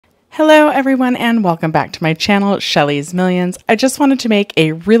Hello everyone and welcome back to my channel, Shelly's Millions. I just wanted to make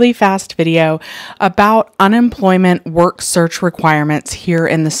a really fast video about unemployment work search requirements here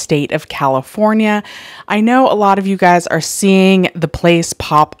in the state of California. I know a lot of you guys are seeing the place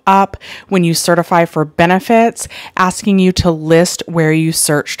pop up when you certify for benefits, asking you to list where you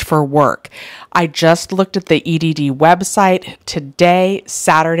searched for work. I just looked at the EDD website today,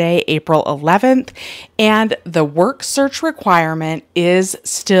 Saturday, April 11th, and the work search requirement is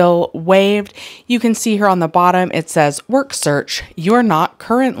still waived. You can see here on the bottom, it says work search. You're not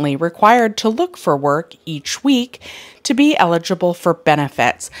currently required to look for work each week to be eligible for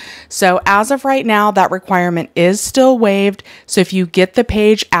benefits. So as of right now, that requirement is still waived. So if you get the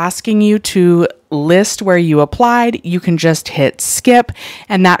page asking you to list where you applied, you can just hit skip,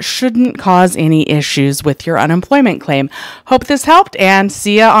 and that shouldn't cause any issues with your unemployment claim. Hope this helped, and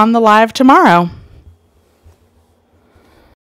see ya on the live tomorrow.